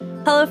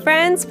Hello,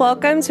 friends.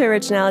 Welcome to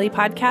Originality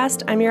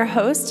Podcast. I'm your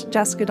host,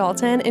 Jessica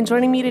Dalton, and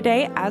joining me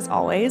today, as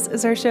always,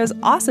 is our show's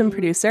awesome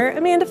producer,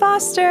 Amanda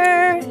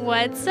Foster.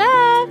 What's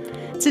up?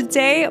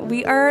 Today,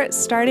 we are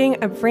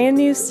starting a brand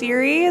new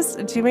series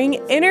doing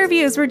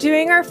interviews. We're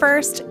doing our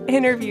first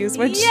interviews,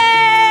 which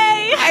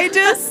I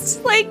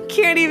just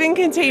can't even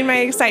contain my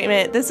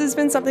excitement. This has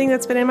been something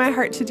that's been in my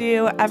heart to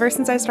do ever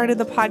since I started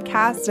the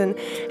podcast and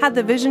had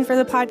the vision for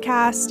the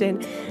podcast.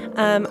 And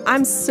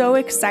I'm so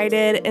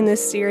excited in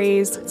this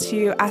series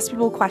to ask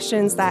people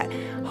questions that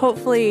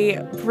hopefully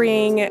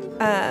bring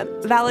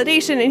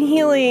validation and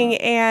healing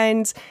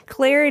and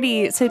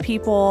clarity to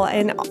people,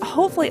 and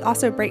hopefully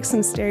also break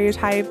some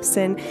stereotypes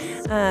and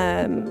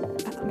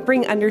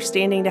bring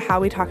understanding to how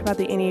we talk about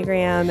the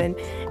Enneagram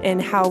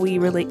and how we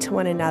relate to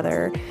one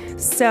another.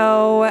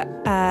 So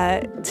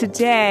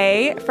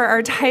today, for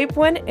our Type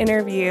 1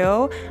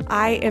 interview,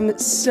 I am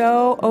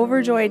so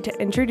overjoyed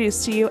to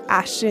introduce to you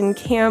Ashton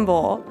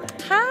Campbell.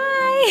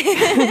 Hi!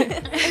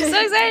 I'm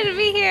so excited to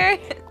be here.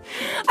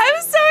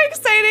 I'm so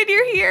excited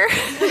you're here.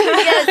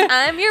 Yes,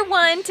 I'm your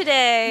one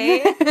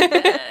today.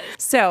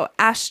 So,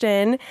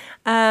 Ashton,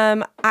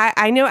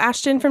 I know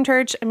Ashton from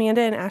church.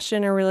 Amanda and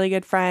Ashton are really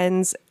good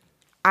friends.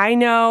 I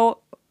know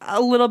a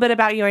little bit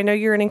about you. I know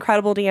you're an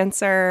incredible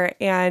dancer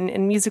and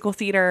in musical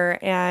theater,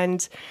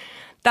 and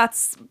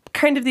that's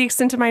kind of the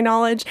extent of my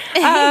knowledge.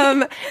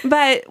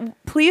 But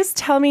please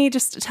tell me,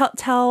 just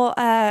tell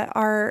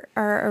our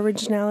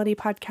Originality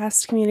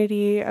Podcast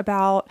community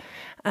about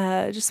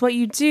just what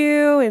you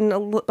do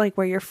and like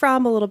where you're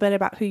from, a little bit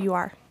about who you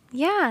are.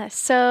 Yeah,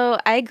 so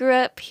I grew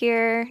up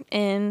here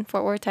in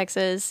Fort Worth,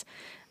 Texas.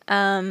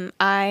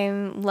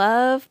 I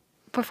love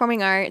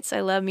performing arts. I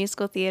love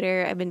musical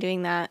theater. I've been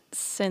doing that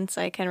since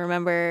I can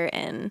remember,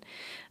 and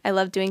I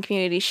love doing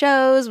community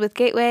shows with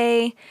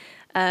Gateway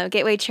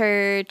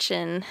Church,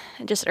 and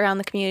just around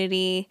the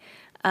community.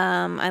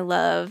 I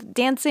love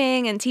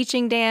dancing and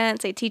teaching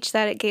dance. I teach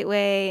that at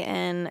Gateway,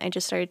 and I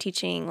just started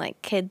teaching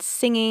kids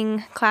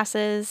singing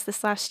classes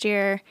this last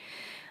year.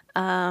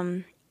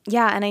 And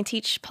I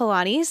teach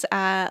Pilates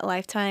at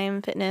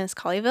Lifetime Fitness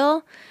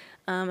Colleyville.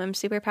 I'm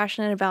super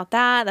passionate about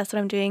that. That's what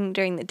I'm doing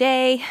during the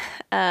day.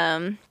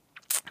 But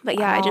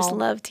yeah, I just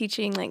love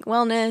teaching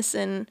wellness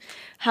and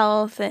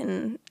health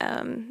and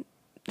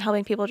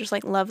helping people just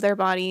love their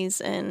bodies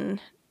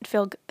and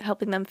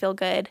helping them feel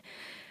good.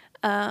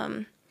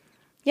 And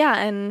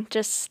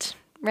just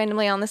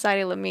randomly on the side,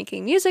 I love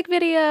making music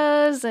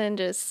videos and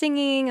just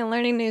singing and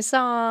learning new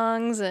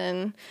songs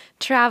and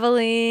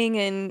traveling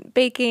and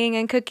baking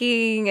and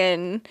cooking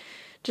and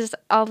just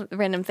all the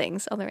random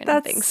things.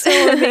 That's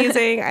so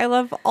amazing. I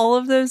love all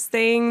of those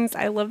things.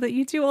 I love that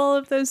you do all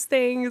of those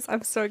things.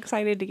 I'm so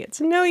excited to get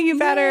to know you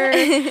better.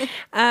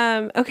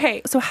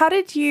 Okay, so how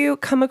did you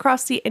come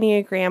across the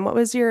Enneagram? What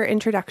was your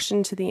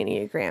introduction to the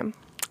Enneagram?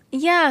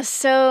 Yeah,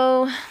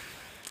 so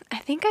I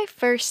think I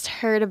first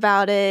heard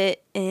about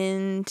it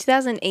in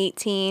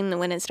 2018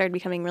 when it started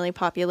becoming really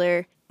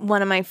popular.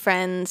 One of my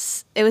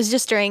friends, it was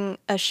just during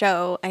a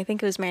show, I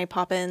think it was Mary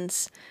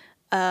Poppins.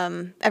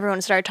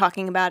 Everyone started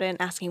talking about it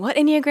and asking, what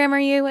Enneagram are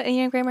you? What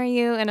Enneagram are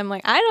you? And I'm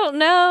like, I don't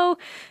know.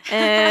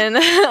 And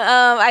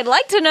I'd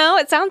like to know.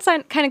 It sounds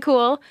kind of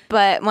cool.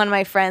 But one of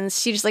my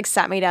friends, she just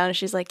sat me down and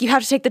she's like, you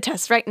have to take the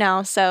test right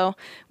now. So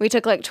we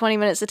took 20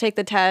 minutes to take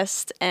the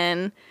test,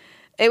 and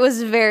it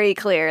was very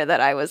clear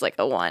that I was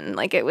a 1.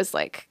 It was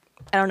I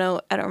don't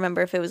know. I don't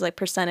remember if it was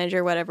percentage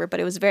or whatever, but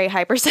it was very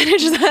high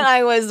percentage that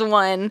I was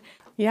 1.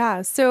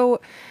 Yeah.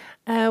 So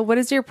what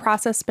has your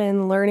process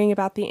been learning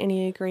about the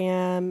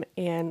Enneagram,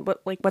 and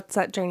what's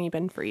that journey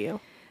been for you?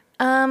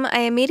 I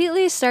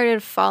immediately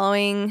started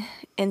following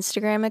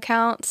Instagram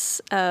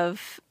accounts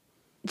of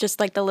just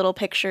the little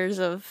pictures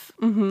of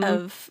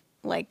the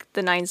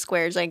 9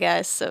 squares, I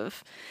guess,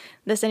 of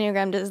this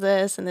Enneagram does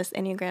this and this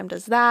Enneagram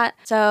does that.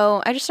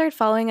 So I just started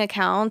following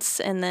accounts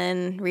and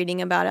then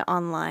reading about it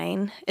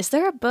online. Is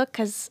there a book?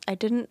 Because I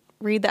didn't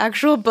read the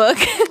actual book.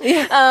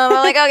 Yeah. I'm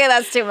like, okay,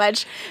 that's too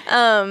much.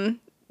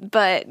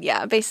 But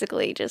yeah,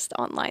 basically just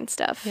online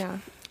stuff. Yeah.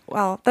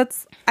 Well,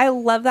 I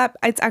love that.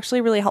 It's actually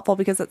really helpful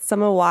because that's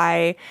some of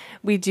why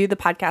we do the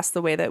podcast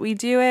the way that we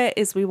do it,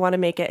 is we want to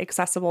make it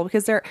accessible,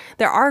 because there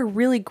are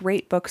really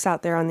great books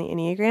out there on the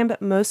Enneagram, but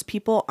most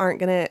people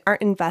aren't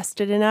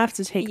invested enough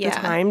to take the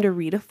time to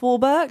read a full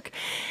book.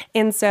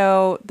 And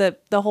so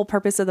the whole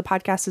purpose of the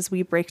podcast is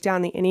we break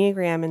down the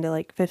Enneagram into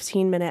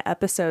 15-minute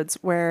episodes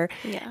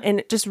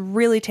and just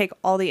really take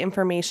all the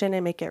information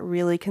and make it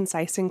really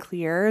concise and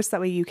clear, so that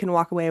way you can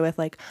walk away with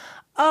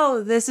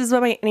oh, this is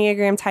what my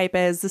Enneagram type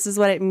is. This is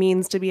what it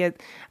means to be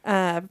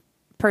a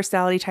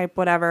personality type,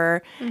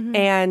 whatever. Mm-hmm.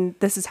 And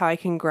this is how I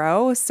can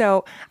grow.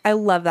 So I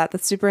love that.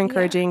 That's super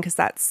encouraging, because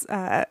that's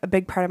a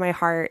big part of my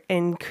heart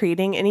in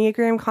creating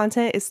Enneagram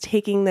content, is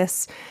taking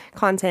this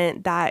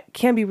content that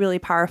can be really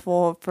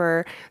powerful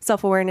for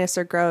self-awareness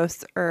or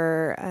growth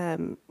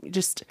or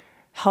just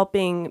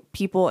helping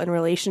people in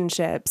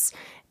relationships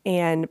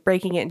and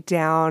breaking it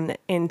down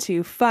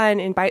into fun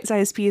and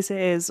bite-sized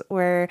pieces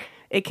where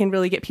it can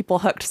really get people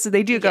hooked. So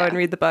they do go and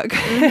read the book.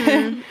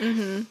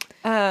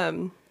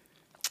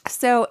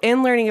 So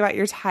in learning about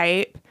your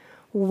type,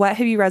 what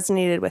have you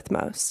resonated with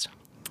most?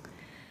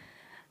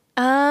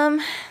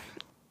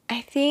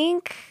 I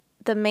think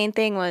the main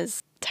thing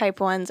was type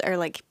 1s are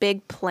like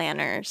big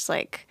planners.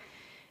 Like,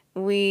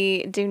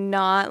 we do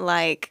not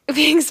like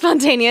being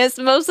spontaneous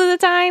most of the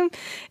time.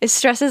 It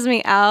stresses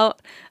me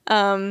out.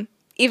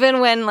 Even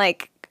when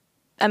like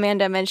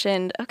Amanda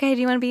mentioned, okay,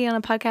 do you want to be on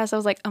a podcast? I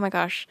was like, oh my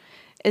gosh,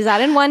 is that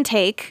in one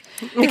take?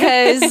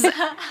 Because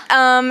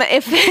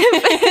if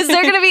is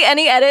there going to be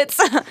any edits?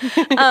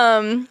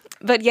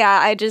 But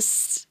yeah,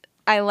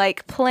 I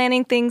like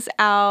planning things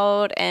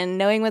out and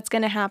knowing what's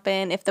going to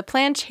happen. If the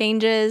plan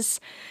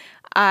changes,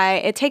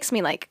 it takes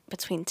me like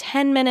between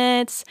 10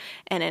 minutes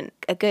and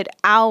a good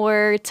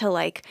hour to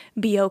like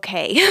be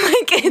okay,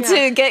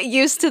 to get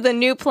used to the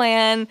new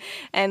plan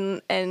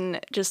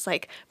and just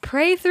like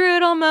pray through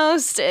it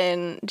almost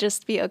and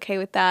just be okay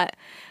with that.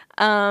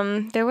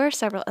 There were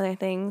several other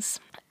things.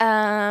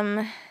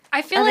 I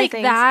feel like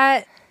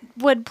that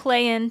would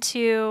play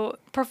into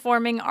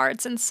performing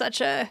arts in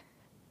such a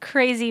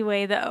crazy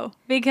way though,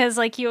 because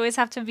like you always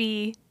have to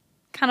be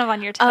kind of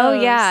on your toes. Oh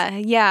yeah.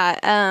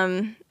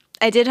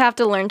 I did have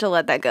to learn to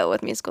let that go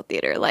with musical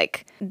theater.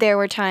 Like, there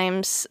were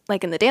times,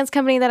 like in the dance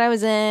company that I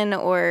was in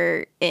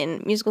or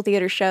in musical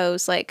theater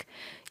shows, like,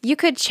 you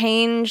could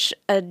change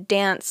a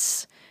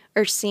dance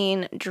or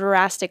scene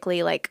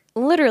drastically, like,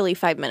 literally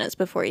 5 minutes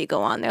before you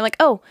go on. They're like,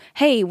 oh,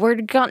 hey, we're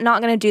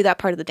not going to do that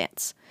part of the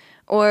dance.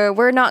 Or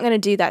we're not going to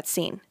do that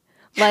scene.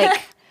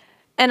 Like,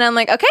 and I'm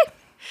like, okay.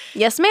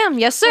 Yes, ma'am.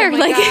 Yes, sir. Oh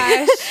my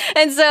gosh.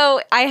 And so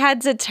I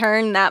had to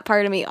turn that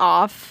part of me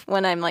off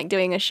when I'm, like,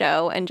 doing a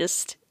show and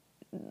just...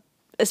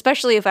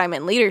 especially if I'm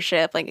in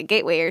leadership, like a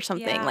gateway or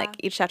something, like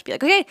you just have to be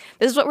like, okay,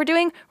 this is what we're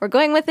doing. We're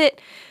going with it.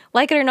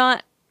 Like it or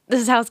not,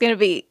 this is how it's going to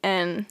be.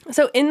 And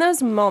so in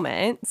those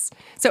moments,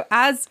 so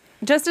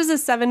just as a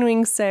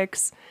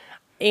 7-wing-6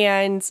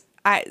 and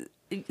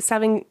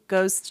 7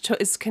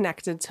 is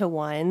connected to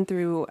 1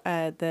 through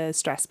the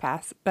stress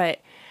path. But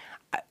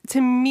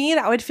to me,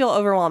 that would feel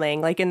overwhelming.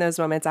 Like in those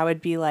moments, I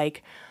would be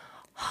like,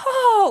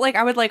 oh, like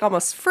I would like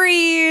almost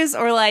freeze,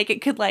 or like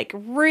it could like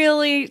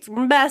really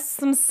mess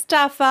some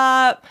stuff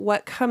up.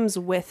 What comes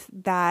with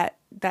that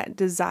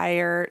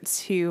desire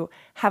to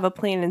have a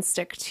plan and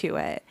stick to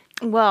it?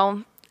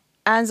 Well,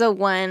 as a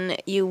 1,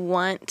 you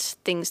want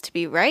things to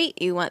be right.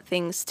 You want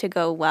things to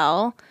go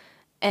well.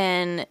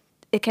 And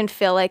it can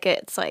feel like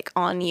it's like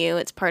on you.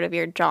 It's part of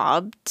your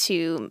job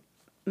to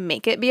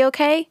make it be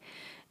okay.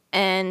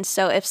 And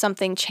so if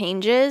something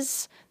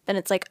changes, then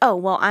it's like, oh,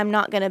 well, I'm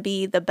not going to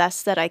be the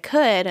best that I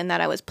could and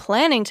that I was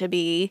planning to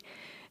be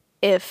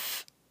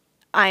if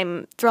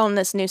I'm thrown in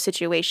this new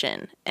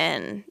situation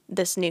and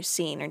this new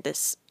scene or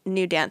this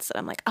new dance that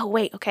I'm like, oh,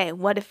 wait, okay,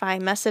 what if I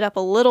mess it up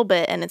a little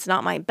bit and it's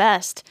not my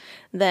best?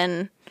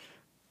 Then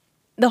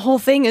the whole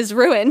thing is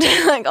ruined,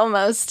 like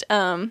almost.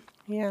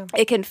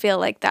 It can feel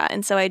like that.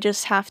 And so I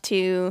just have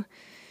to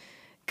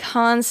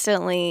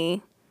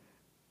constantly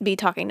be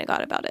talking to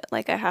God about it.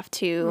 Like I have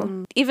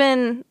to,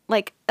 even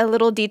like a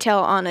little detail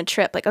on a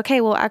trip, like,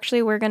 okay, well,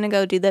 actually we're going to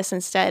go do this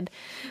instead.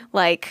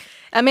 Like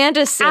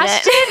Amanda's seen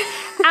it.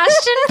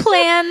 Ashton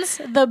plans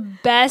the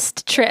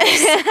best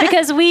trips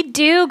because we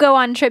do go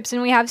on trips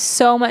and we have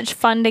so much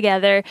fun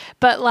together.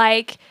 But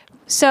like,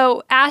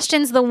 so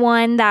Ashton's the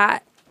one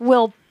that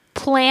will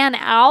plan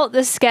out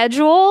the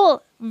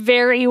schedule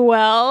very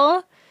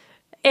well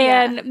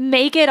and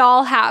make it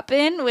all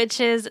happen,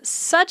 which is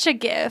such a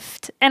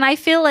gift. And I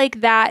feel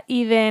like that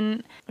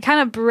even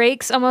kind of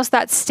breaks almost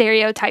that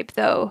stereotype,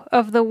 though,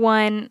 of the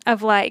one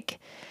of like,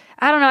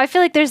 I don't know. I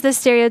feel like there's this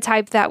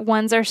stereotype that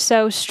 1s are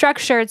so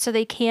structured so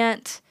they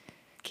can't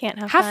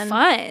have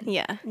fun.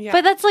 Yeah.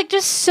 But that's like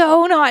just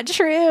so not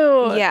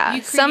true. Yeah.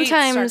 You create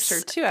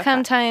structure too,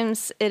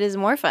 sometimes it is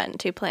more fun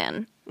to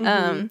plan.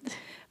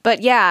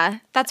 But yeah.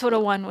 That's what a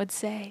 1 would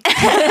say.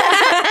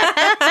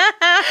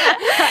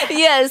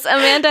 Yes,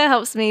 Amanda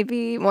helps me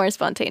be more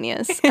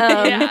spontaneous.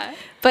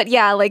 But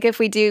yeah, like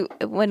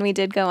when we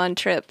did go on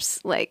trips,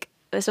 like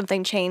if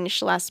something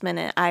changed last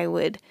minute, I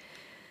would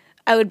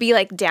be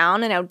like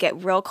down and I would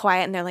get real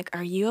quiet and they're like,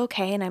 are you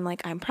okay? And I'm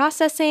like, I'm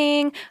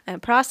processing.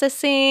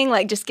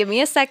 Like, just give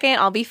me a second.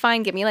 I'll be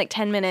fine. Give me like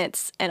 10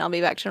 minutes and I'll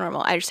be back to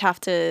normal. I just have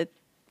to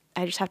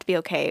be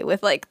okay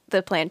with like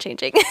the plan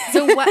changing.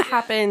 So what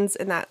happens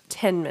in that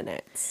 10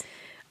 minutes?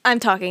 I'm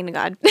talking to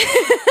God.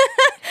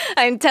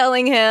 I'm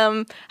telling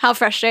him how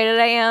frustrated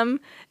I am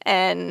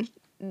and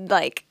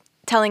like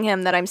telling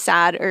him that I'm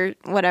sad or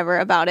whatever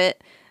about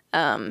it.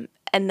 And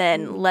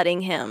then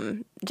letting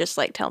him just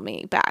like tell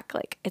me back,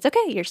 like, it's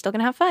okay. You're still going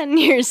to have fun.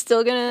 You're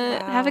still going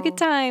to have a good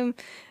time.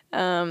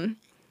 And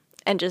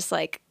just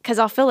like, cause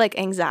I'll feel like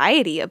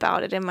anxiety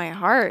about it in my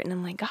heart. And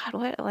I'm like, God,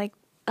 what? Like,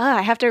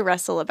 I have to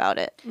wrestle about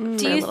it.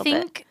 Do you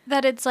think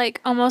that it's like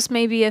almost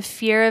maybe a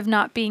fear of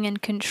not being in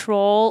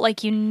control?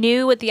 Like you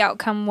knew what the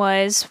outcome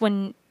was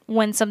when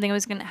when something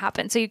was going to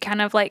happen. So you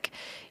kind of like,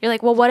 you're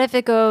like, well, what if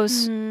it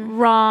goes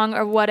wrong,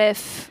 or what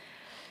if,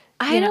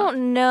 I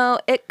don't know.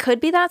 It could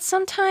be that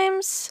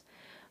sometimes,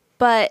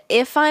 but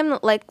if I'm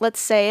like, let's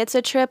say it's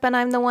a trip and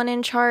I'm the one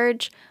in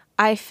charge,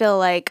 I feel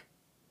like,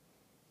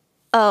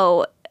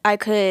 oh, I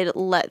could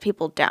let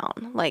people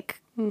down. Like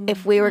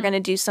if we were going to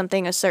do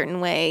something a certain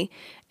way,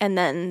 and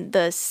then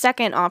the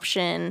second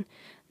option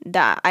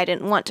that I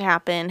didn't want to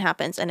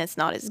happens, and it's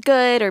not as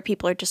good, or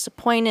people are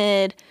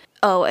disappointed,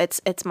 oh,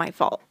 it's my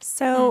fault.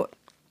 So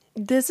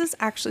this is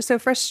actually, so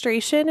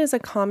frustration is a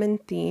common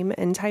theme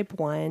in type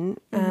 1.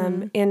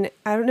 And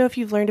I don't know if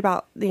you've learned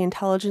about the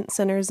intelligence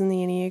centers in the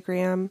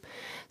Enneagram.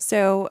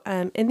 So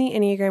in the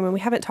Enneagram, and we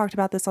haven't talked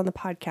about this on the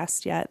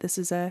podcast yet, this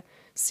is a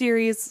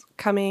series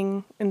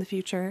coming in the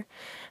future.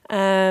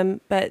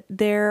 But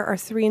there are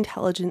 3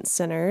 intelligence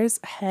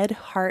centers: head,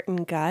 heart,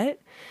 and gut.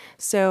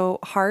 So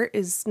heart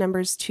is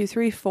numbers 2,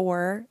 3,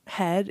 4,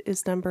 head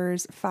is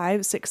numbers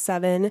 5, 6,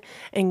 7,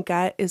 and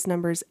gut is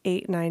numbers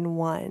 8, 9,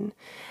 1.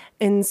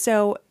 And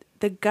so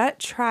the gut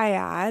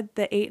triad,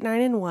 the 8,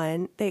 9, and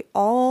 1, they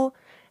all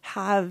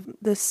have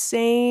the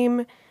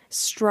same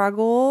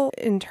struggle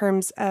in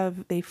terms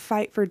of they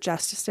fight for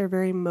justice. They're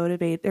very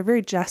motivated. They're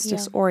very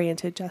justice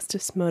oriented,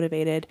 justice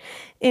motivated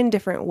in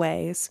different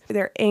ways.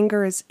 Their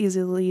anger is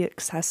easily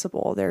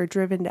accessible. They're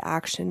driven to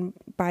action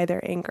by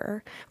their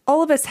anger.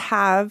 All of us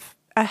have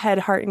a head,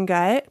 heart, and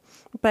gut,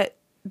 but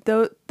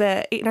the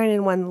 8, 9,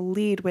 and 1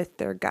 lead with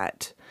their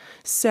gut.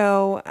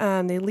 So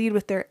they lead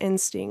with their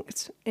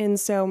instinct. And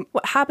so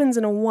what happens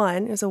in a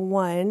 1 is a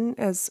 1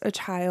 as a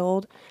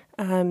child,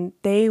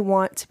 they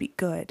want to be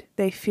good.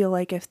 They feel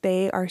like if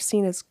they are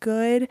seen as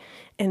good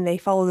and they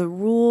follow the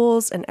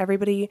rules and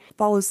everybody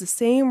follows the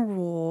same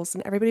rules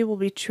and everybody will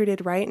be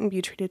treated right and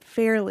be treated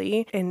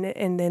fairly, and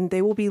then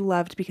they will be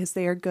loved because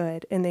they are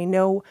good and they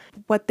know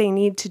what they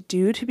need to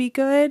do to be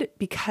good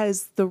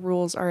because the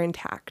rules are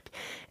intact.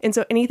 And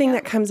so anything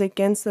that comes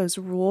against those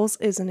rules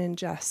is an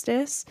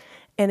injustice,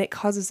 and it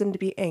causes them to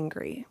be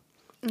angry.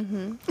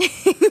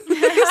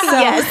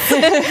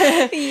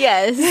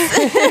 Yes.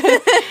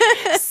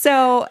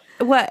 So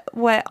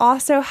what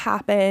also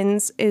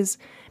happens is,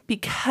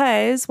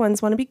 because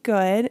ones want to be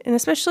good, and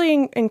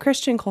especially in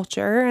Christian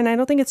culture, and I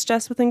don't think it's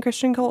just within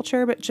Christian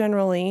culture, but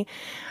generally,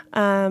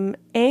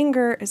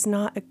 anger is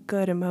not a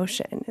good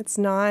emotion. It's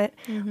not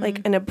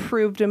like an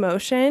approved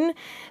emotion.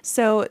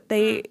 So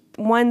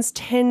ones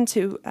tend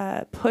to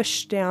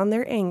push down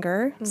their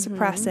anger,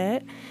 suppress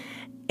it,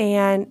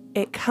 and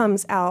it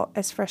comes out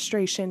as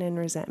frustration and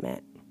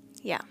resentment.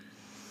 Yeah.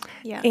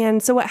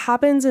 And so what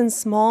happens in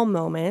small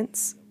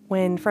moments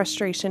when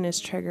frustration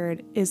is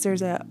triggered is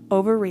there's a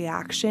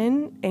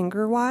overreaction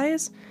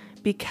anger-wise,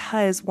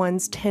 because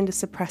ones tend to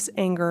suppress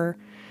anger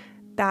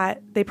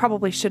that they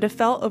probably should have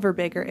felt over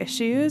bigger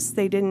issues.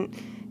 They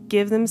didn't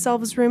give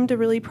themselves room to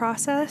really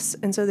process.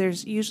 And so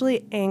there's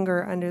usually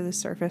anger under the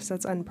surface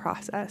that's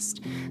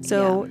unprocessed.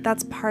 So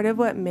that's part of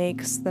what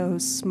makes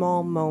those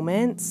small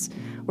moments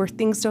where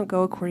things don't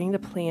go according to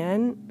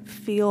plan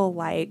feel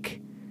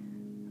like,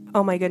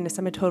 oh my goodness,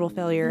 I'm a total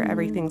failure.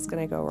 Everything's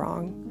going to go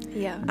wrong.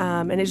 Yeah.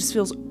 And it just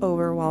feels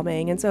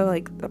overwhelming. And so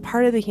like a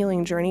part of the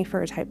healing journey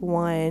for a type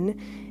 1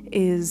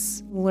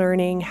 is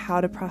learning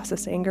how to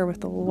process anger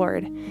with the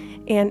Lord.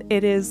 And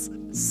it is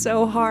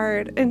so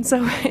hard. And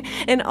so,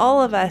 and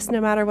all of us,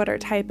 no matter what our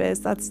type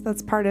is,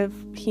 that's part of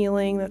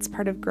healing. That's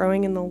part of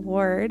growing in the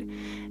Lord,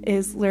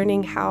 is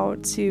learning how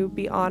to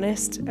be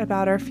honest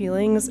about our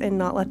feelings and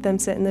not let them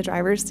sit in the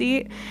driver's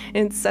seat.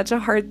 And it's such a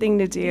hard thing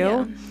to do.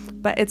 Yeah.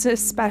 But it's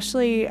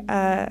especially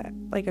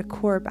like a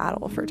core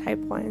battle for type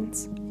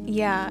 1s.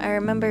 Yeah, I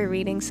remember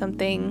reading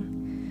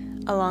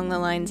something along the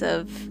lines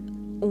of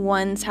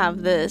ones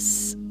have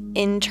this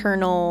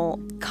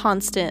internal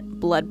constant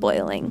blood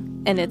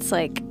boiling. And it's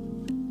like,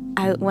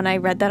 when I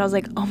read that, I was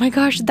like, oh my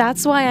gosh,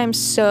 that's why I'm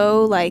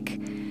so like,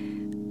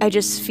 I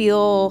just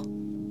feel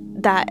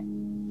that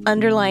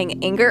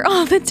underlying anger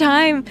all the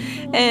time.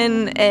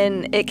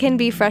 And it can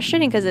be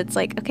frustrating because it's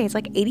like, okay, it's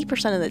like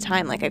 80% of the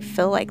time, like I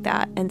feel like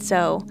that. And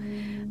so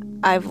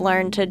I've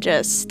learned to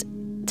just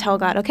tell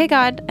God, okay,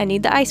 God, I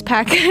need the ice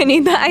pack. I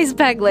need the ice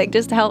pack. Like,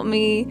 just help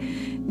me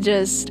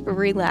just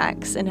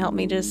relax and help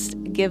me just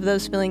give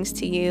those feelings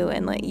to you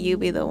and let you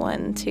be the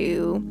one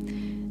to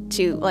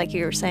like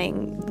you were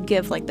saying,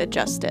 give like the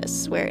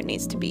justice where it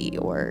needs to be,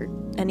 or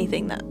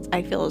anything that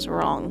I feel is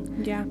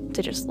wrong. Yeah.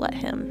 To just let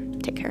him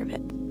take care of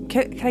it.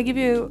 Can I give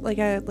you like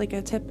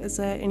a tip as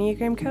an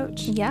Enneagram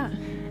coach? Yeah.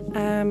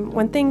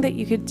 One thing that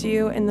you could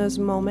do in those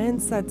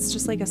moments that's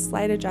just like a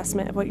slight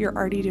adjustment of what you're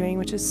already doing,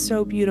 which is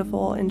so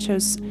beautiful and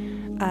shows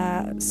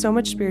so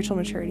much spiritual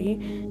maturity,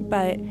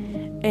 but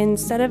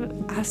instead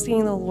of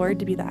asking the Lord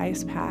to be the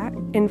ice pack,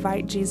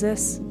 invite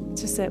Jesus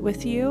to sit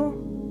with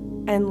you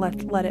and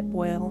let it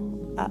boil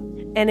up.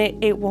 And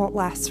it won't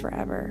last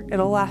forever.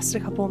 It'll last a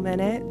couple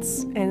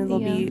minutes, and it'll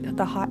be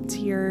the hot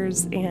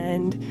tears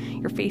and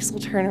your face will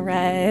turn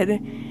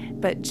red,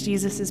 but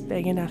Jesus is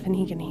big enough and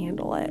he can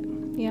handle it.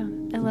 Yeah,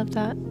 I love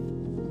that.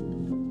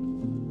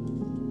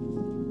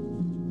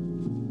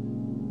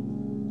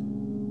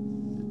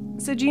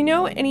 So do you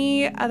know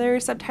any other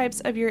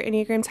subtypes of your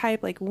Enneagram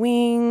type, like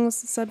wings,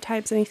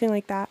 subtypes, anything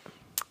like that?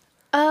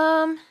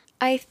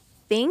 I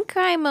think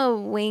I'm a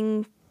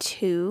wing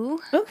 2.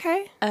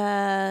 Okay.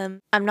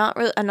 I'm not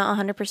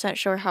 100%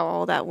 sure how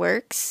all that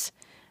works,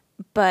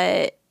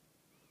 but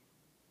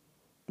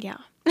yeah.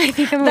 I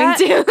think I'm wing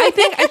 2.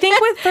 I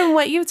think from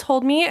what you've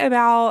told me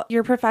about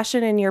your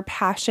profession and your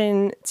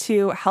passion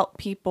to help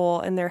people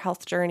in their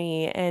health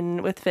journey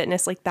and with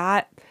fitness like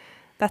that,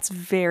 that's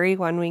very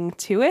one wing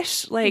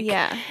 2-ish, like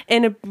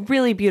in a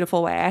really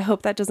beautiful way. I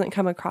hope that doesn't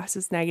come across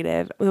as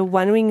negative. The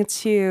one wing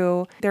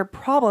 2, they're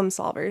problem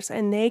solvers,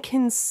 and they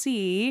can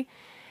see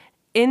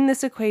in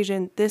this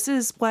equation, this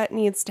is what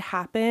needs to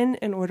happen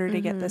in order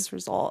to get this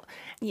result.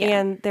 Yeah.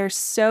 And they're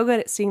so good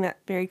at seeing that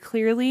very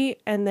clearly.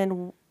 And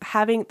then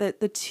having the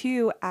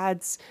 2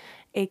 adds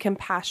a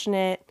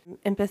compassionate,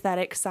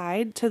 empathetic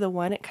side to the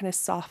 1. It kind of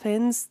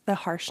softens the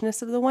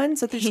harshness of the 1.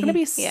 So there's going to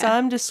be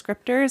some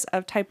descriptors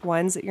of type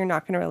 1s that you're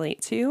not going to relate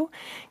to,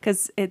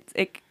 because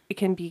it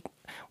can be,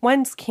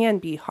 1s can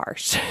be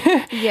harsh.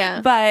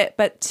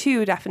 But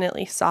 2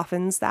 definitely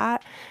softens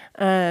that.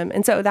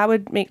 And so that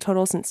would make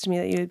total sense to me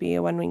that you would be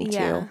a one wing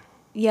 2.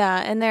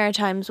 Yeah. And there are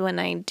times when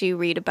I do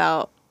read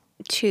about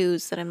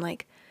 2s that I'm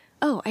like,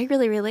 oh, I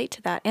really relate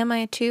to that. Am I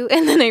a 2?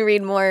 And then I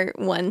read more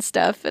 1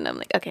 stuff and I'm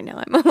like, okay,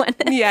 no, I'm a 1.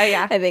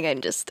 Yeah. I think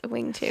I'm just a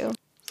wing 2.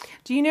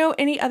 Do you know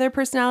any other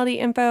personality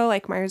info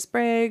like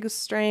Myers-Briggs,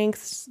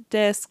 strengths,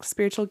 discs,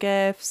 spiritual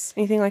gifts,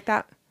 anything like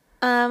that?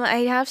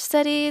 I have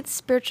studied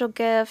spiritual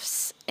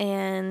gifts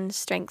and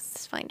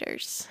strengths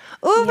finders.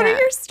 Oh, what are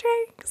your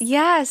strengths?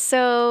 Yeah,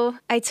 so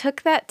I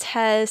took that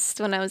test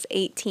when I was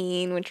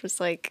 18, which was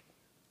like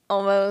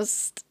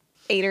almost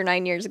 8 or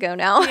 9 years ago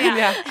now.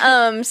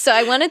 So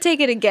I want to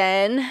take it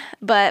again,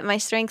 but my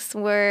strengths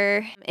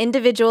were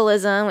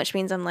individualism, which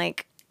means I'm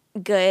like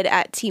good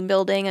at team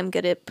building. I'm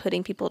good at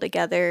putting people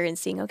together and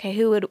seeing, okay,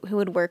 who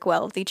would work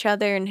well with each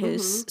other and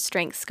whose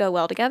strengths go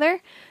well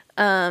together.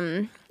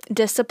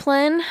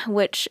 Discipline,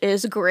 which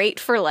is great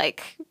for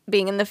like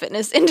being in the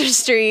fitness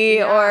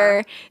industry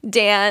or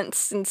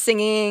dance and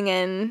singing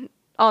and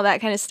all that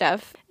kind of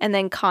stuff. And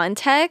then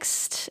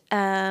context.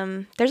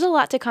 There's a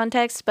lot to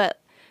context,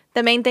 but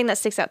the main thing that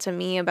sticks out to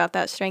me about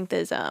that strength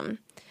is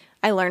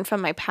I learn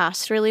from my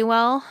past really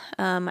well.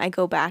 I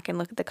go back and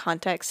look at the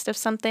context of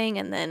something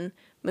and then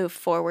move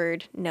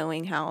forward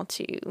knowing how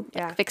to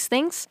fix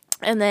things.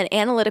 And then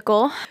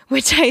analytical,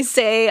 which I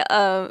say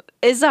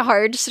is a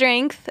hard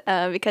strength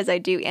because I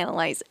do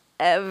analyze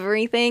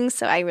everything.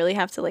 So I really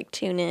have to like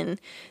tune in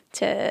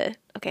to,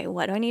 okay,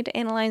 what do I need to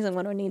analyze and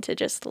what do I need to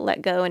just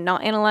let go and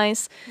not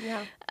analyze?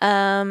 Yeah.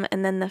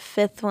 And then the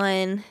 5th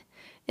one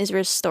is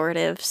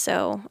restorative.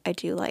 So I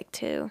do like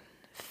to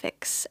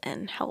fix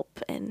and help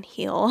and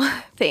heal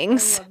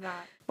things. I love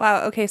that.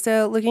 Wow. Okay.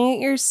 So looking at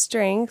your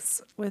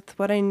strengths with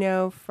what I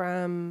know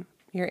from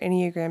your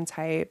Enneagram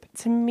type,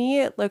 to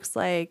me, it looks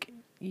like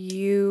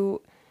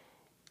you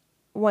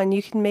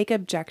can make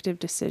objective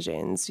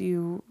decisions.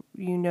 You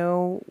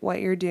know what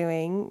you're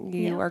doing.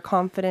 You are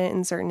confident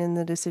and certain in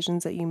the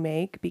decisions that you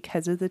make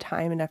because of the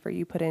time and effort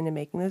you put into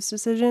making those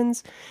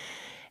decisions.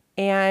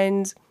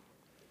 And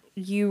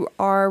you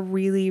are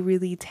really,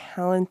 really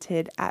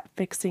talented at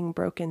fixing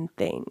broken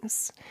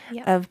things,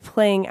 of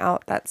playing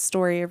out that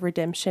story of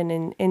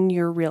redemption in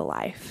your real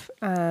life.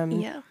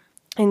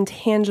 And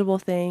tangible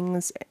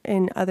things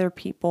in other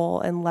people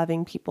and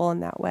loving people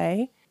in that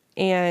way.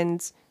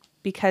 And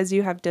because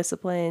you have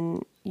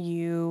discipline,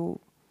 you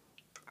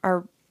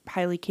are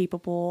highly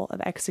capable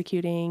of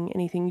executing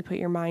anything you put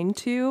your mind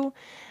to,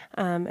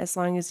 as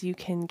long as you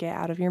can get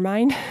out of your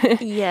mind.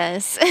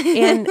 Yes.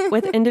 And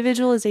with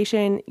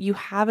individualization, you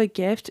have a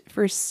gift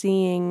for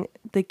seeing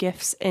the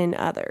gifts in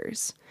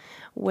others,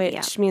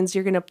 which means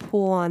you're going to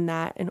pull on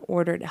that in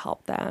order to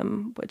help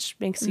them, which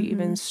makes you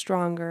even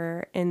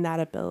stronger in that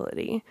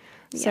ability.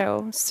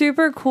 So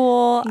super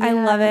cool. I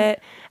love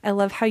it. I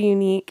love how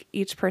unique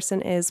each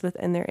person is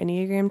within their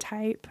Enneagram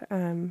type.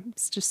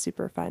 It's just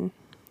super fun.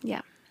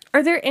 Yeah.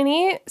 Are there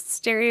any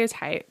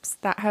stereotypes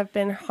that have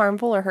been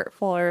harmful or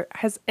hurtful, or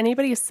has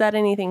anybody said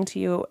anything to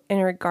you in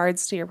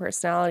regards to your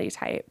personality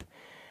type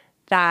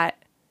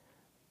that,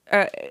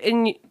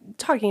 in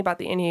talking about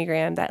the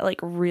Enneagram, that like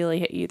really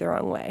hit you the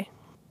wrong way?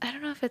 I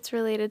don't know if it's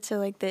related to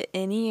like the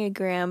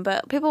Enneagram,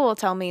 but people will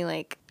tell me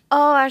like,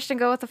 oh, Ashton,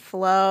 go with the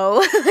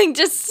flow. Like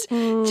just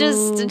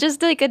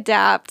like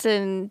adapt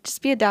and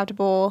just be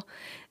adaptable.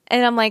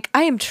 And I'm like,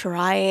 I am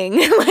trying,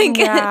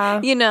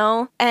 like, you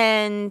know,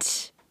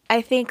 and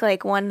I think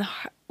like one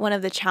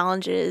of the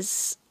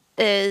challenges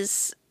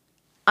is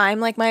I'm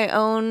like my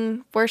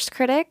own worst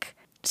critic.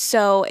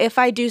 So if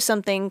I do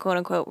something quote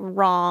unquote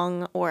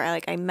wrong or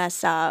like I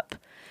mess up,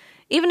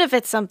 even if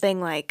it's something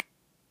like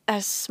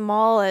as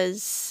small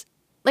as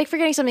like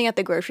forgetting something at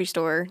the grocery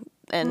store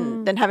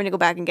and then having to go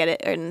back and get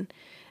it, and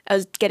I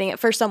was getting it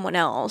for someone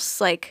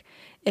else, like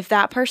if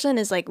that person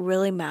is like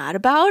really mad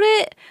about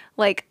it,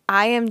 like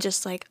I am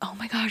just like, oh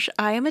my gosh,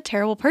 I am a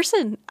terrible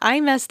person. I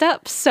messed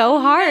up so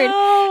hard.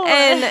 No.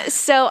 And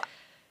so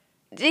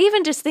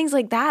even just things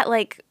like that,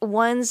 like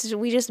ones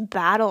we just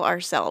battle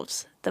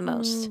ourselves the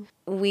most.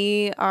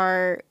 We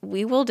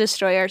will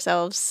destroy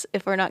ourselves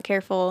if we're not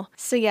careful.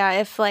 So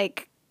yeah,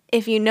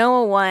 if you know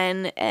a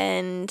one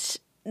and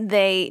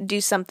they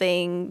do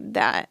something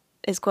that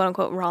is quote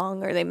unquote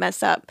wrong or they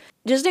mess up,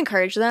 just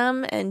encourage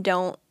them and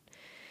don't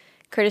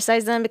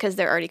criticize them because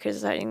they're already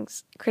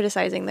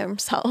criticizing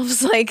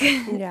themselves. Like,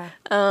 Yeah.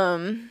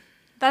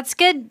 That's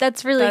good.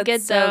 That's really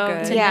good, That's so though.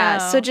 good. to yeah.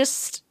 know. So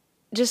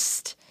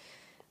just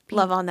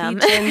love on them.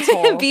 Be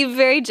gentle. Be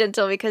very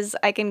gentle because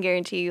I can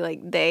guarantee you,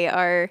 like, they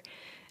are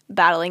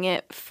battling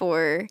it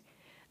for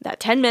that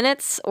 10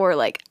 minutes or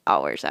like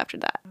hours after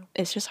that.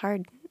 It's just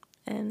hard.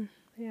 And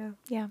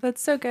yeah.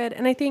 That's so good.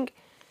 And I think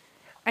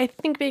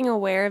being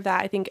aware of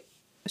that, I think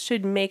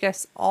should make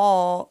us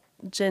all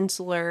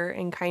gentler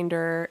and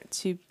kinder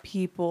to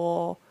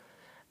people,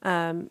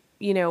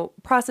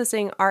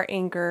 processing our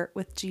anger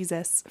with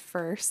Jesus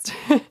first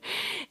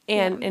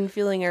and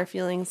feeling our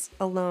feelings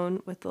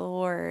alone with the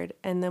Lord.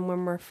 And then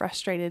when we're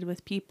frustrated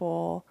with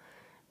people,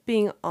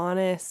 being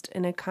honest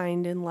in a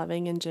kind and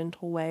loving and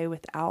gentle way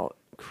without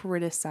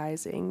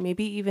criticizing,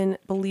 maybe even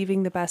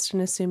believing the best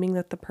and assuming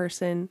that the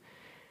person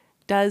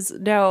does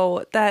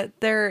know that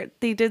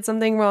they did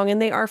something wrong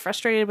and they are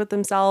frustrated with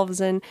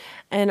themselves. And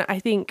I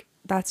think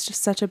that's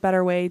just such a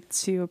better way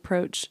to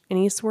approach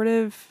any sort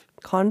of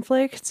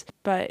conflict.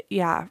 But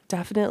yeah,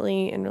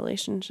 definitely in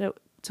relationship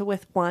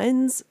with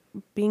ones,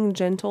 being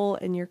gentle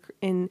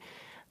in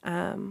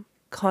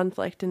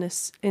conflict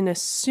and in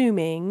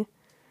assuming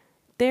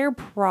they're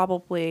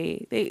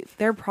probably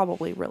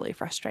really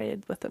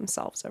frustrated with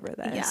themselves over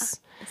this. Yeah.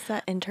 It's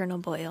that internal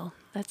boil.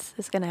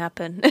 It's going to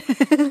happen.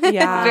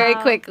 Yeah. Very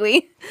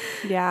quickly.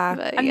 Yeah.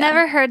 But, I've yeah.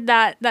 never heard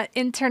that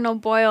internal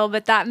boil,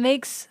 but that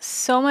makes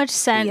so much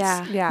sense.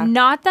 Yeah. Yeah.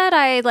 Not that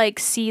I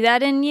like see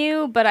that in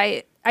you, but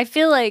I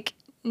feel like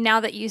now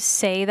that you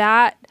say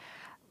that,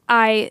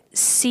 I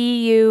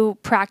see you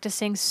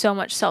practicing so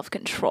much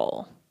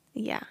self-control,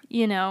 Yeah.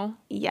 you know?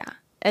 Yeah.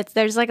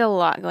 There's like a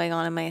lot going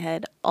on in my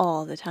head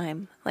all the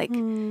time. Like,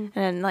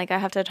 and like I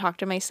have to talk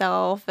to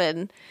myself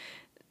and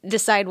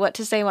decide what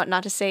to say, what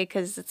not to say.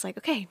 'Cause it's like,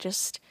 okay,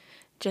 just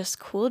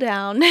cool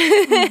down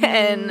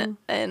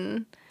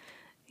and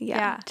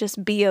Yeah.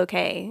 just be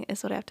okay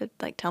is what I have to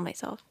like tell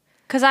myself.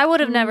 Because I would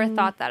have never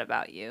thought that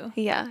about you.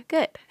 Yeah.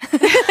 Good.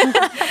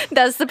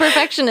 That's the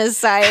perfectionist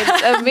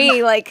side of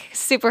me. Like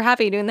super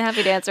happy doing the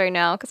happy dance right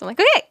now. 'Cause I'm like,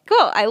 okay,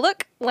 cool. I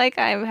look like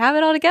I have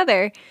it all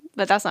together,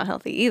 but that's not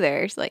healthy either.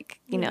 It's like,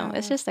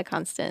 it's just a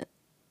constant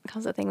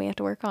thing we have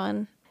to work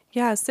on.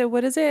 Yeah. So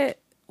what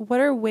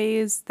are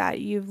ways that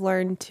you've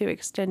learned to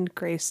extend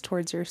grace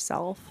towards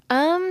yourself?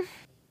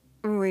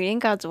 Reading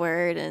God's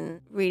word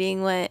and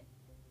reading what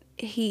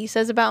he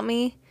says about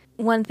me.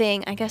 One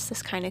thing, I guess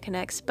this kind of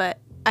connects, but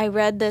I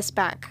read this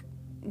back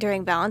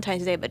during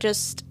Valentine's Day, but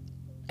just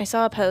I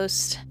saw a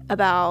post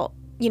about,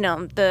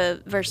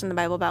 the verse in the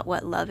Bible about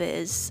what love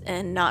is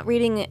and not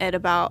reading it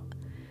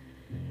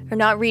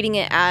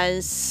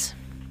as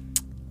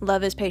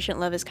love is patient,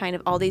 love is kind,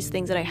 of all these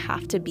things that I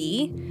have to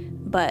be,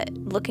 but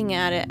looking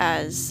at it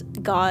as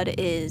God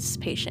is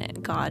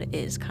patient, God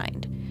is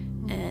kind,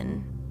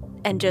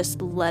 and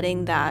just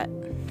letting that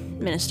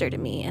minister to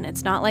me. And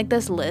it's not like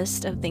this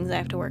list of things I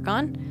have to work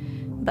on,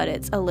 but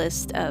it's a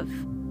list of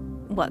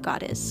what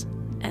God is,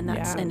 and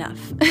that's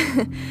enough.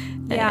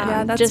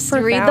 Yeah, that's just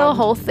read the profound.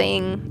 whole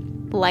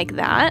thing like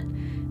that,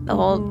 the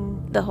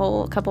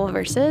whole couple of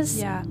verses.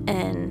 Yeah.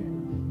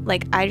 And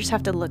like I just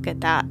have to look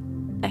at that.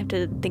 I have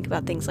to think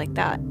about things like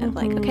that of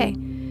like, okay,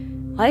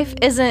 life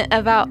isn't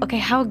about, okay,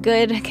 how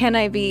good can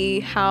I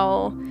be?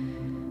 How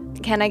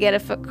can I get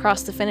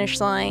across the finish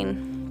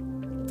line?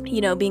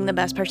 Being the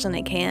best person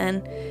I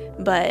can.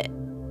 But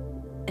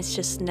it's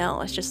just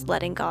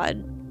letting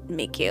God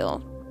make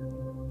you.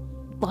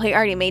 Well, he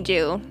already made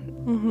you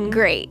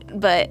great,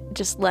 but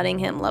just letting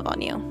him love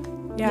on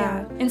you.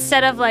 Yeah.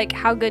 Instead of like,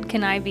 how good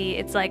can I be?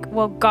 It's like,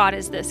 well, God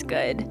is this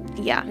good.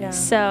 Yeah. Yeah.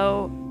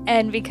 So,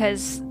 and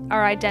because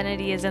our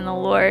identity is in the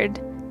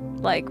Lord,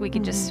 like we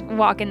can just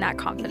walk in that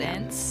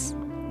confidence.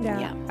 Yeah.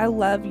 Yeah. I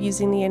love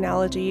using the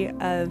analogy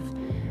of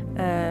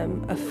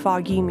a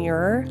foggy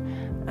mirror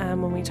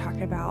when we talk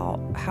about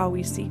how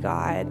we see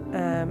God.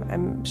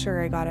 I'm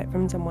sure I got it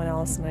from someone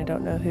else and I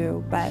don't know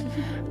who, but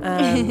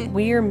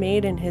we are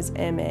made in his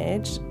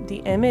image. The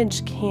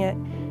image can't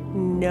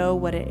know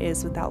what it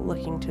is without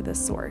looking to the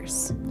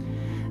source.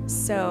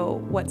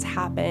 So what's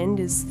happened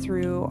is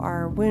through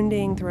our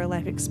wounding, through our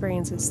life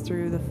experiences,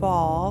 through the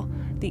fall,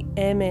 the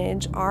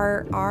image,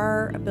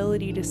 our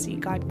ability to see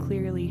God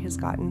clearly has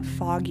gotten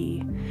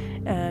foggy.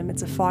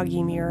 It's a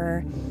foggy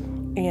mirror.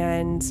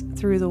 And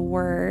through the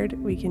word,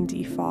 we can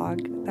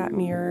defog that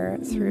mirror.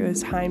 Through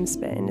his time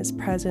spent, his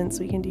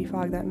presence, we can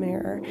defog that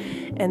mirror.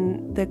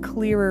 And the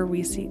clearer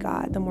we see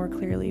God, the more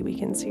clearly we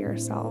can see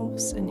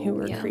ourselves and who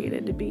we're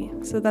created to be.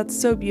 So that's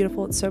so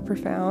beautiful. It's so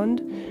profound.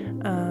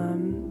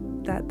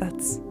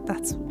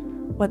 That's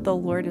what the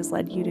Lord has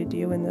led you to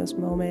do in those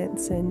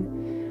moments.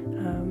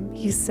 And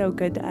he's so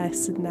good to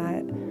us in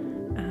that.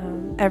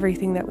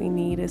 everything that we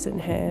need is in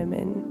him,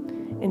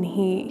 and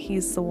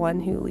he's the one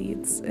who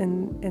leads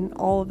and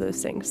all of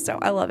those things. So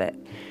I love it.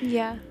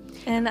 Yeah.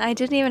 And I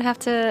didn't even have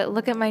to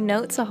look at my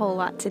notes a whole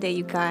lot today,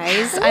 you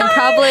guys. I'm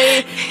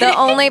probably the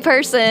only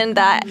person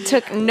that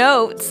took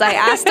notes. I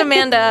asked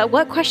Amanda,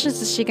 what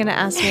questions is she going to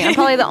ask me? I'm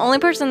probably the only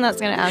person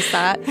that's going to ask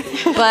that.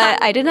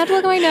 But I didn't have to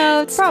look at my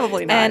notes.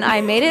 Probably not. And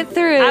I made it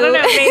through. I don't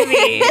know,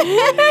 maybe.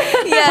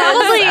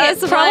 Yes,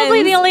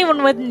 probably the only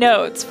one with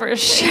notes for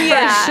sure.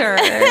 Yeah. For sure.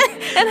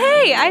 And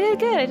hey, I did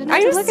good. I didn't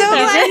have I'm to look so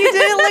glad at them. you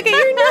didn't look at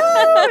your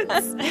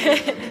notes.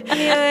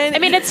 And I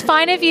mean, it's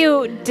fine if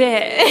you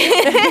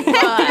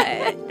did.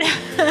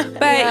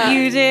 But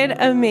you did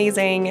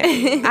amazing.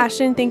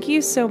 Ashton, thank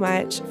you so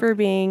much for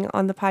being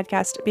on the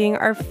podcast, being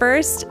our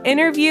first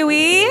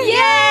interviewee.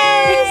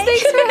 Yes!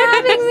 Thanks for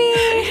having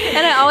me.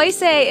 And I always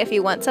say, if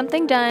you want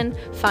something done,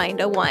 find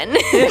a one.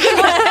 I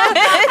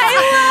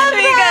love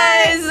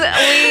because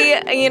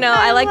we,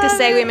 I like to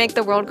say we make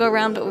the world go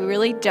round, but we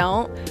really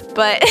don't.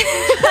 But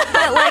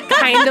like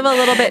kind of a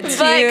little bit too.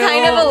 But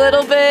kind of a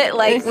little bit.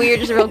 Like we're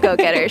just real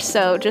go-getters.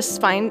 So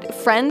just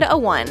friend a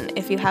one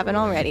if you haven't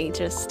already.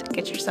 Just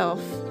get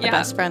yourself a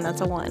best friend that's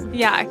a one.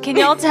 Yeah. Can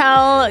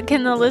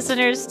the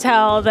listeners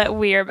tell that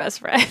we are best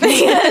friends?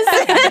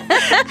 Yes.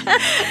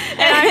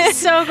 And I'm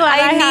so glad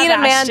I need have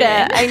Amanda.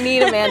 Ashton. I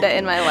need Amanda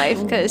in my life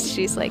because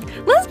she's like,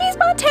 let's be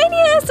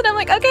spontaneous. And I'm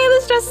like, okay,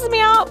 this stresses me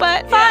out,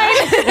 but fine.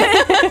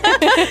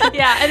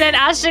 Yeah. And then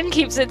Ashton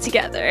keeps it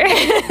together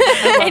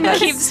and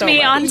keeps so me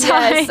much. on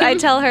time. Yes, I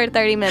tell her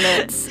 30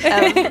 minutes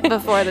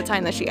before the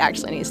time that she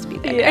actually needs to be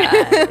there.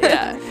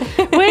 Yeah.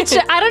 Which,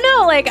 I don't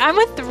know, like, I'm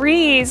a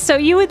 3, so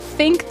you would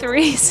think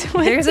 3s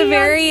would There's a be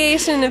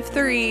variation of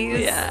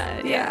 3s.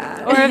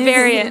 Yeah. Or a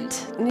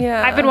variant.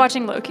 Yeah. I've been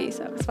watching Loki,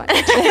 so it's fine.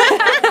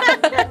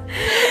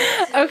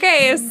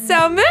 Okay,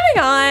 so moving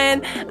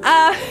on.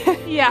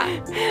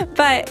 Yeah.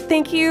 But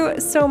thank you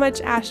so much,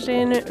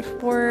 Ashton,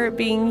 for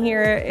being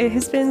here. It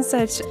has been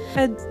such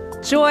a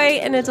joy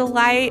and a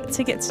delight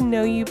to get to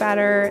know you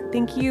better.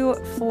 Thank you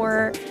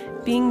for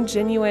being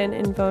genuine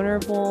and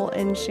vulnerable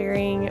and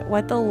sharing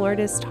what the Lord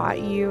has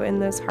taught you in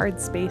those hard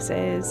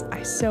spaces.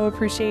 I so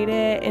appreciate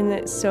it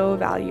and so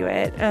value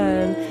it.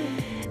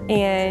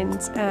 I'm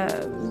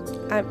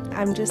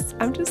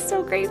just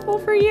so grateful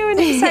for you and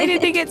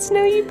excited to get to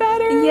know you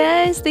better.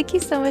 Yes, thank you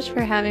so much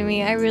for having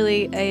me. I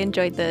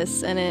enjoyed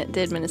this and it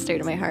did minister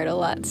to my heart a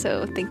lot.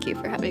 So thank you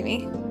for having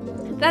me.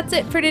 That's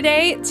it for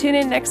today. Tune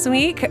in next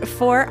week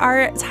for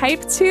our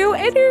Type 2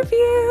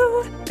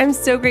 interview. I'm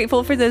so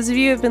grateful for those of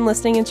you who have been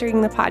listening and sharing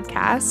the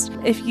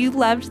podcast. If you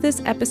loved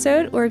this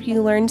episode or if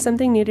you learned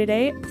something new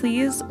today,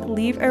 please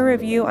leave a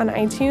review on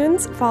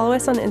iTunes. Follow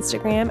us on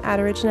Instagram at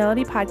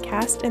Originality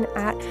Podcast and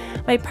at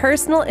my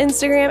personal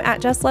Instagram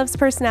at Just Loves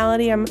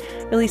Personality. I'm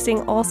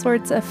releasing all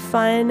sorts of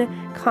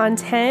fun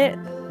content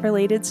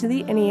related to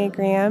the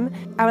Enneagram.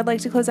 I would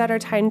like to close out our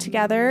time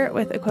together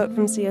with a quote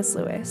from C.S.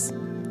 Lewis.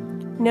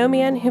 No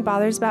man who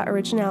bothers about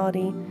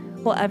originality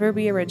will ever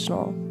be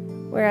original,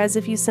 whereas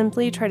if you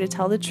simply try to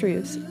tell the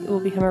truth, it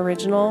will become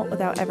original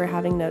without ever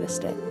having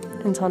noticed it.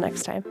 Until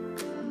next time.